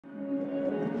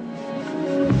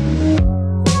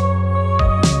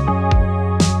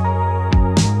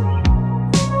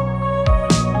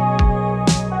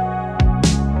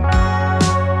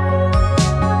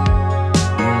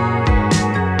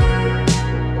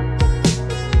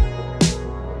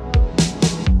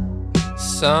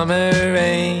Summer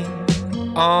rain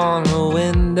on the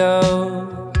window.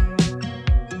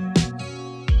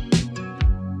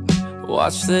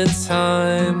 Watch the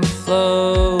time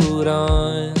float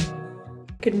on.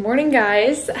 Good morning,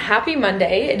 guys. Happy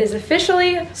Monday. It is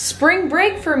officially spring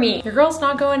break for me. Your girl's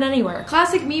not going anywhere.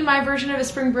 Classic me, my version of a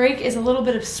spring break is a little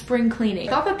bit of spring cleaning.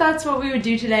 Thought that that's what we would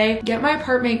do today. Get my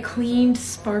apartment cleaned,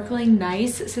 sparkling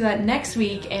nice, so that next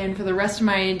week and for the rest of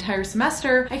my entire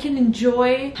semester, I can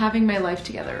enjoy having my life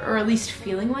together, or at least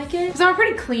feeling like it. Because I'm a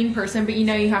pretty clean person, but you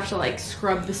know you have to like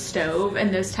scrub the stove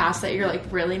and those tasks that you're like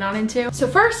really not into. So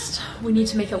first, we need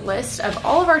to make a list of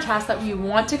all of our tasks that we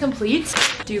want to complete.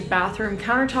 Do bathroom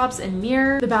countertops and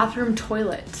mirror, the bathroom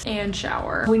toilet and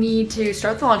shower. We need to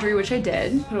start the laundry, which I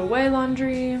did. Put away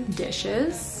laundry,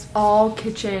 dishes, all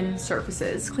kitchen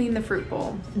surfaces, clean the fruit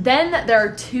bowl. Then there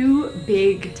are two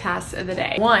big tasks of the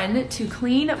day. One, to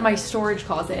clean my storage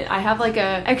closet. I have like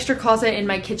a extra closet in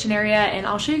my kitchen area and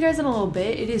I'll show you guys in a little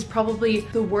bit. It is probably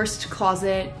the worst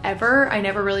closet ever. I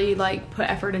never really like put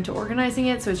effort into organizing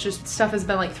it, so it's just stuff has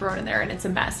been like thrown in there and it's a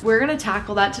mess. We're gonna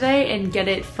tackle that today and get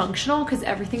it functional because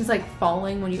everything's like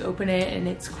falling when you open it and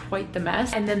it's quite the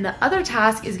mess. And then the other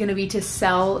task is gonna be to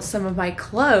sell some of my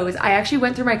clothes. I actually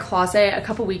went through my closet a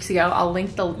couple weeks ago. I'll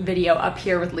link the video up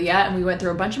here with Leah, and we went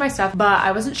through a bunch of my stuff, but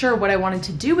I wasn't sure what I wanted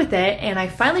to do with it, and I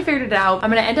finally figured it out.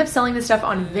 I'm gonna end up selling this stuff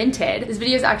on Vinted. This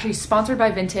video is actually sponsored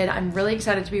by Vinted. I'm really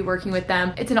excited to be working with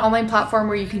them. It's an online platform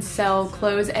where you can sell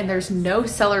clothes and there's no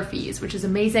seller fees, which is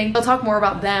amazing. I'll talk more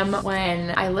about them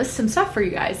when I list some stuff for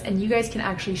you guys, and you guys can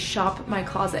actually shop my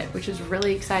closet, which is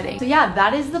really exciting. So yeah,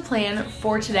 that is the plan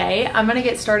for today. I'm gonna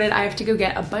get started. I have to go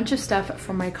get a bunch of stuff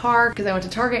from my car because I went to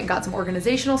Target and got some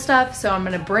organizational stuff, so I'm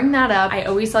gonna bring that up. I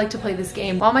always like to play this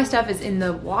game. While my stuff is in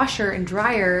the washer and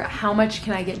dryer, how much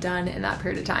can I get done in that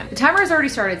period of time? The timer has already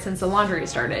started since the laundry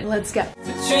started. Let's go.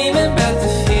 Dreaming about the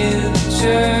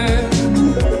future.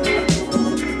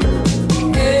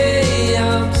 Hey,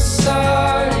 I'm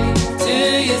sorry. Do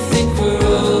you think we're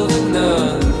old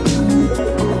enough?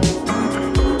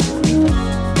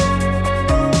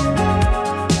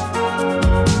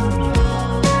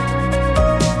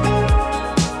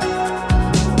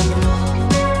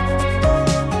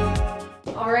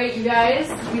 You guys,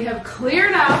 we have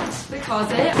cleared out the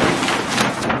closet.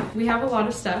 We have a lot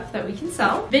of stuff that we can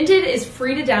sell. Vinted is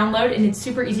free to download and it's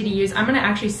super easy to use. I'm gonna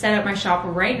actually set up my shop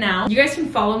right now. You guys can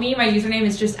follow me. My username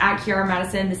is just at Kiara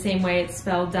Madisen, the same way it's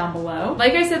spelled down below.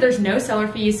 Like I said, there's no seller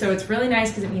fees, so it's really nice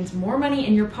because it means more money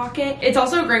in your pocket. It's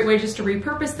also a great way just to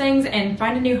repurpose things and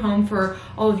find a new home for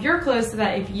all of your clothes, so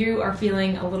that if you are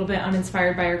feeling a little bit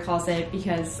uninspired by your closet,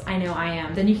 because I know I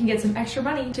am, then you can get some extra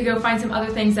money to go find some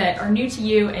other things that are new to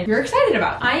you and you're excited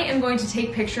about. I am going to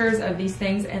take pictures of these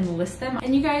things and list them,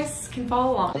 and you guys can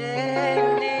follow along.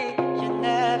 Lately, you're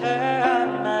never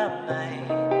on my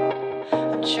mind.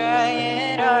 I'm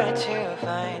trying hard to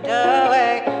find a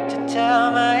way to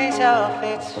tell myself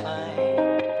it's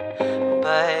fine,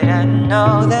 but I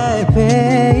know that,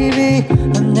 baby,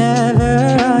 I'm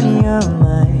never on your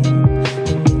mind.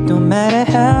 And it don't matter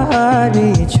how hard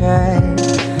we try,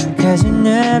 'cause you're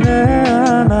never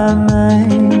on my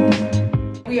mind.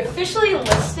 We officially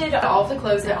listed all of the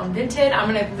clothes on Vinted. I'm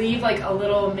gonna leave like a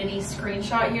little mini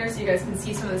screenshot here so you guys can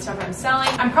see some of the stuff I'm selling.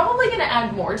 I'm probably gonna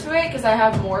add more to it because I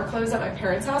have more clothes at my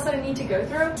parents' house that I need to go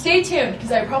through. Stay tuned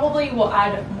because I probably will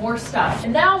add more stuff.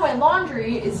 And now my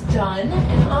laundry is done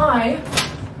and I'm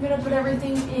gonna put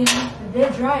everything in the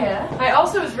dryer. I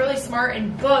also was really smart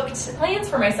and booked plans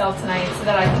for myself tonight so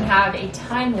that I can have a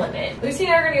time limit. Lucy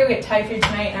and I are gonna go get Thai food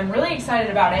tonight and I'm really excited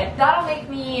about it. That'll make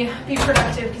me be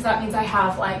productive because that means I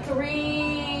have like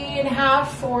 3.5,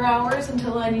 4 hours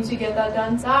until I need to get that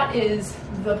done. So that is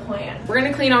the plan. We're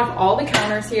gonna clean off all the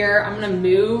counters here. I'm gonna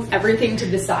move everything to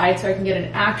the side so I can get an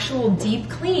actual deep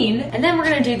clean. And then we're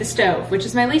gonna do the stove, which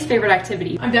is my least favorite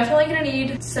activity. I'm definitely gonna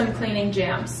need some cleaning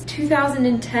jams.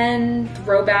 2010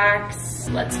 throwbacks.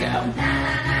 Let's go.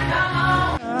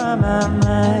 I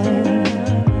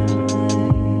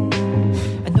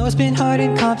know it's been hard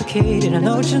and complicated. I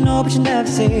know what you know, but you never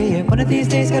say it. One of these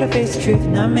days, gotta face the truth.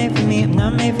 Not made for me, I'm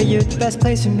not made for you. The best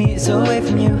place for me is away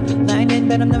from you. Lying in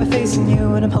bed, I'm never facing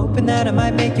you. And I'm hoping that I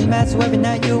might make you mad, so every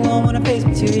night you won't wanna face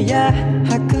me too. Yeah,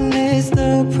 I could list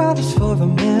the problems for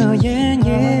 1,000,000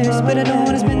 years, but I don't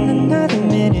wanna spend another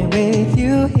minute with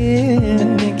you here. I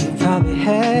think you've probably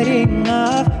had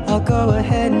enough. I'll go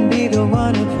ahead and be the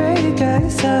one who break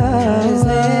us up. 'Cause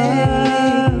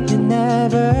lately, you're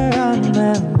never on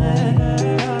my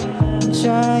mind. I'm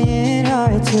trying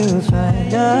hard to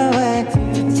find a way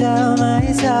to tell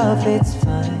myself it's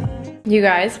fine. You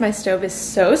guys, my stove is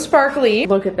so sparkly.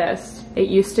 Look at this. It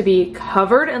used to be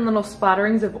covered in little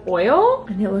splatterings of oil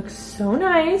and it looks so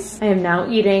nice. I am now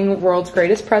eating world's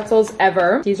greatest pretzels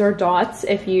ever. These are Dots.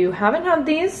 If you haven't had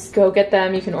these, go get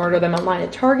them. You can order them online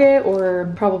at Target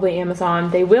or probably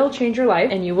Amazon. They will change your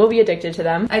life and you will be addicted to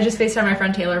them. I just FaceTimed my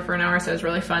friend Taylor for an hour, so it was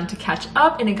really fun to catch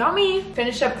up and it got me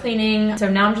finished up cleaning. So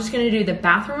now I'm just gonna do the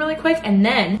bathroom really quick and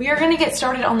then we are gonna get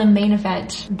started on the main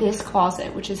event, this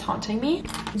closet, which is haunting me.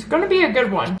 It's gonna be a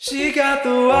good one. She got the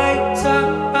white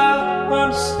top, I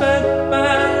want to spend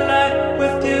my life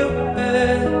with you,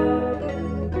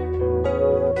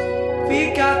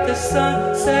 We got the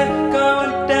sunset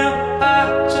going down,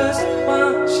 I just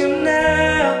want you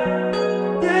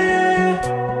now, yeah.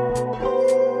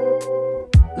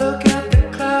 Look at the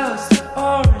clouds, the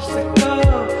orange, the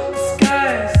gold, the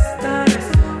sky is nice.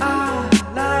 I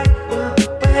like the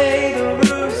way the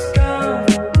roof's gone,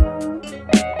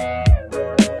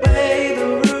 way the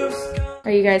roof's gone.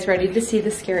 Are you guys ready to see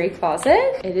the scary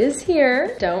closet? It is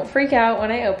here. Don't freak out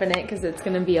when I open it because it's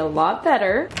gonna be a lot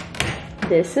better.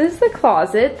 This is the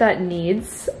closet that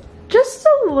needs just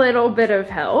a little bit of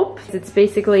help. It's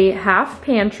basically half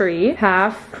pantry,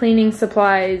 half cleaning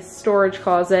supplies, storage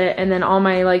closet, and then all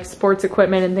my like sports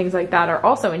equipment and things like that are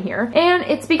also in here. And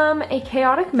it's become a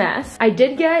chaotic mess. I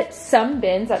did get some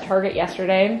bins at Target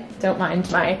yesterday. Don't mind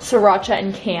my sriracha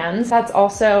and cans. That's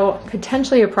also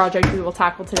potentially a project we will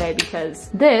tackle today because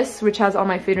this, which has all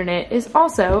my food in it, is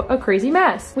also a crazy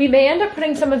mess. We may end up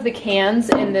putting some of the cans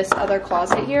in this other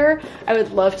closet here. I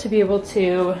would love to be able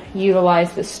to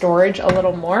utilize the storage a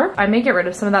little more. I may get rid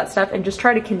of some of that stuff and just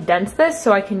try to condense this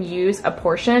so I can use a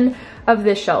portion of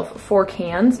this shelf for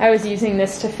cans. I was using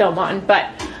this to film on, but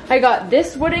I got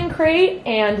this wooden crate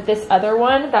and this other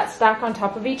one that stack on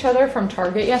top of each other from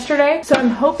Target yesterday. So I'm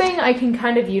hoping I can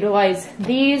kind of utilize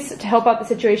these to help out the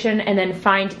situation and then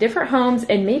find different homes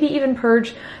and maybe even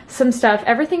purge some stuff.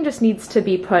 Everything just needs to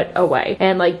be put away.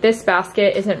 And like this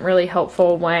basket isn't really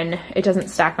helpful when it doesn't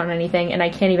stack on anything and I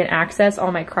can't even access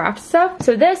all my craft stuff.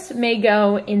 So this may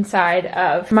go inside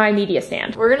of my media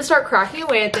stand. We're gonna start cracking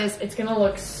away at this. It's gonna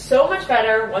look so much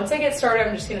better. Once I get started,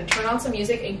 I'm just gonna turn on some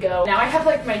music and go. Now I have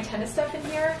like my tennis stuff in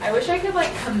here. I wish I could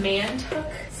like command hook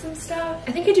some stuff.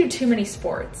 I think I do too many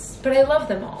sports, but I love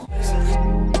them all.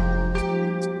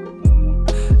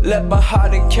 Let my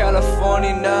heart in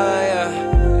California now,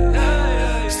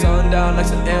 yeah. Sundown like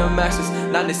some Air Maxes.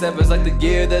 97's like the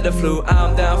year that I flew.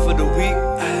 I'm down for the week.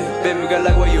 Baby girl,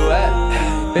 like where you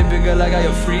at? Baby girl, like are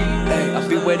you free? I'll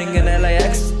be waiting in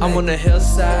LAX. I'm on the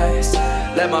hillside.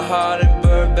 Let my heart in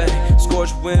Burbank.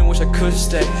 Scorched wind, wish I could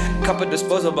stay. Cup of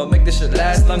disposal, but make this shit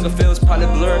last longer. Feels probably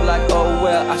blurred like, oh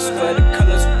well. I swear the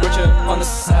colors richer on the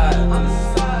side.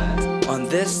 On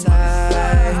this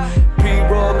side.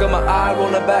 Pre-roll, got my eye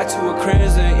rolling back to a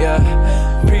crimson, yeah.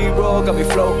 Pre-roll, got me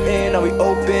floating. Are we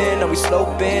open? Are we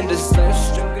sloping? This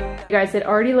Guys, it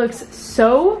already looks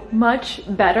so much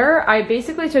better. I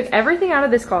basically took everything out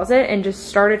of this closet and just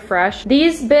started fresh.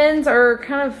 These bins are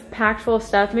kind of packed full of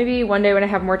stuff. Maybe one day when I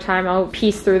have more time, I'll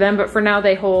piece through them. But for now,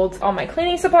 they hold all my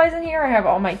cleaning supplies in here. I have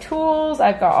all my tools.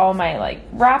 I've got all my like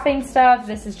wrapping stuff.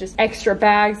 This is just extra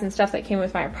bags and stuff that came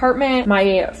with my apartment.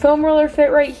 My foam roller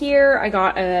fit right here. I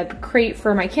got a crate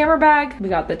for my camera bag. We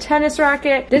got the tennis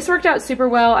racket. This worked out super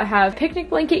well. I have a picnic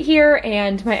blanket here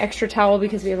and my extra towel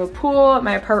because we have a pool at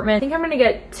my apartment. I think I'm gonna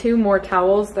get 2 more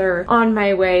towels. They're on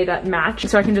my way that match,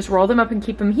 so I can just roll them up and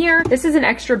keep them here. This is an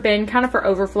extra bin kind of for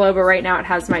overflow, but right now it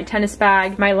has my tennis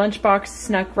bag. My lunchbox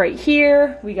snuck right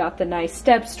here. We got the nice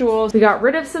step stools. We got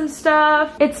rid of some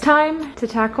stuff. It's time to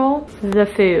tackle the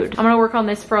food. I'm gonna work on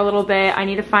this for a little bit. I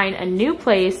need to find a new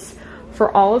place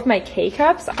for all of my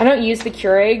K-cups. I don't use the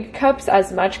Keurig cups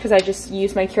as much because I just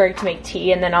use my Keurig to make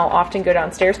tea and then I'll often go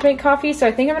downstairs to make coffee. So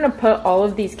I think I'm gonna put all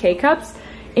of these K-cups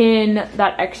in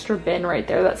that extra bin right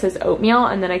there that says oatmeal,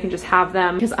 and then I can just have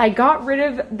them because I got rid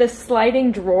of the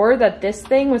sliding drawer that this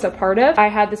thing was a part of. I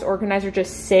had this organizer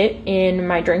just sit in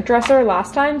my drink dresser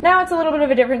last time. Now it's a little bit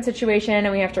of a different situation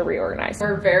and we have to reorganize.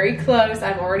 We're very close.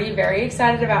 I'm already very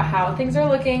excited about how things are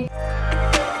looking.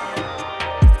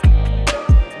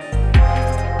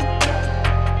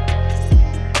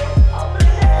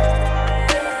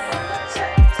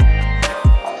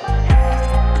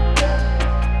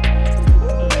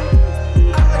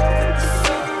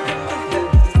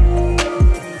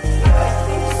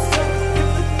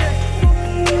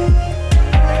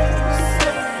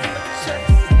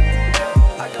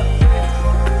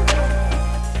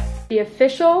 The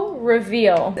official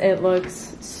reveal. It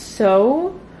looks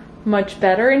so much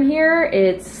better in here.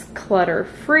 It's clutter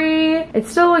free. It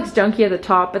still looks junky at the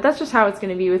top, but that's just how it's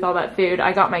gonna be with all that food.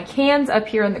 I got my cans up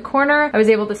here in the corner. I was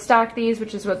able to stack these,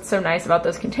 which is what's so nice about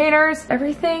those containers.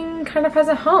 Everything kind of has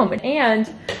a home. And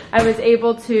I was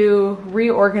able to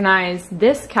reorganize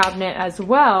this cabinet as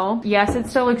well. Yes, it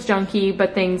still looks junky,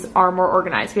 but things are more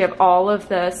organized. We have all of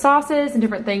the sauces and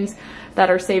different things that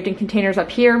are saved in containers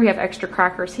up here. We have extra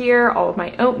crackers here, all of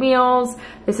my oatmeals.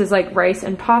 This is like rice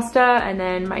and pasta, and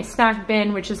then my snack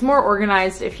bin, which is more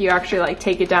organized if you actually like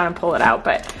take it down and pull it out,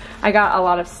 but I got a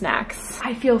lot of snacks.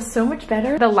 I feel so much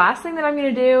better. The last thing that I'm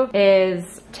gonna do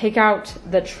is take out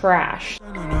the trash.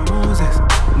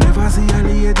 Never see a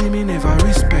lady, me never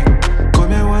respect.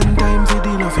 Come here one time, see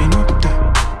the nothing up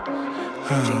there.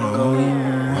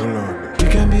 You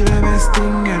can be the best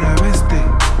thing and the best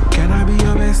thing. Can I be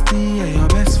your bestie and your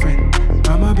best friend?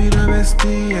 I'ma be the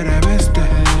bestie and the best thing.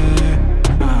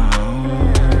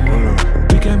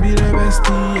 We can be the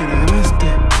bestie and the best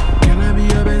thing. Can I be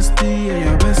your bestie and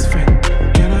your best friend?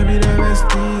 Can I be the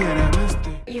bestie and the best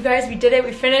thing? You guys, we did it.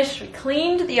 We finished. We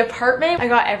cleaned the apartment. I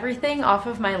got everything off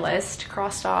of my list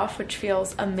crossed off, which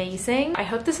feels amazing. I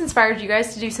hope this inspired you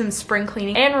guys to do some spring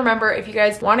cleaning. And remember, if you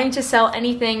guys wanting to sell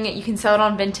anything, you can sell it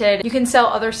on Vinted. You can sell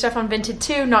other stuff on Vinted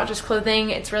too, not just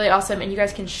clothing. It's really awesome. And you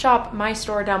guys can shop my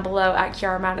store down below at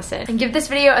Kiara Madisen. And give this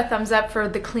video a thumbs up for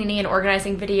the cleaning and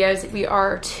organizing videos. We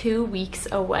are 2 weeks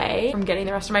away from getting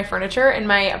the rest of my furniture and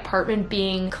my apartment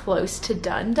being close to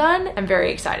done. I'm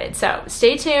very excited. So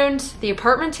stay tuned. The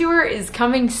apartment tour is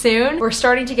coming soon. We're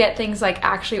starting to get things like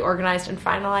actually organized and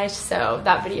finalized, so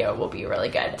that video will be really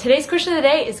good. Today's question of the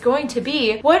day is going to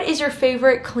be, what is your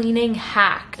favorite cleaning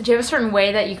hack? Do you have a certain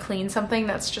way that you clean something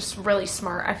that's just really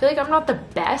smart? I feel like I'm not the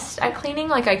best at cleaning.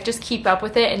 Like, I just keep up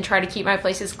with it and try to keep my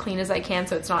place as clean as I can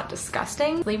so it's not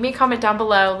disgusting. Leave me a comment down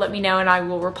below, let me know, and I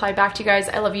will reply back to you guys.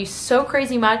 I love you so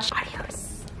crazy much. Adios.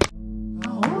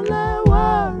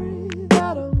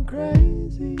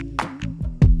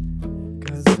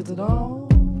 It's all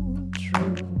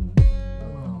true.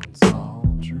 It's all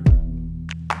true.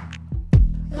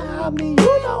 I mean, you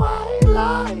know I ain't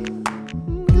lying.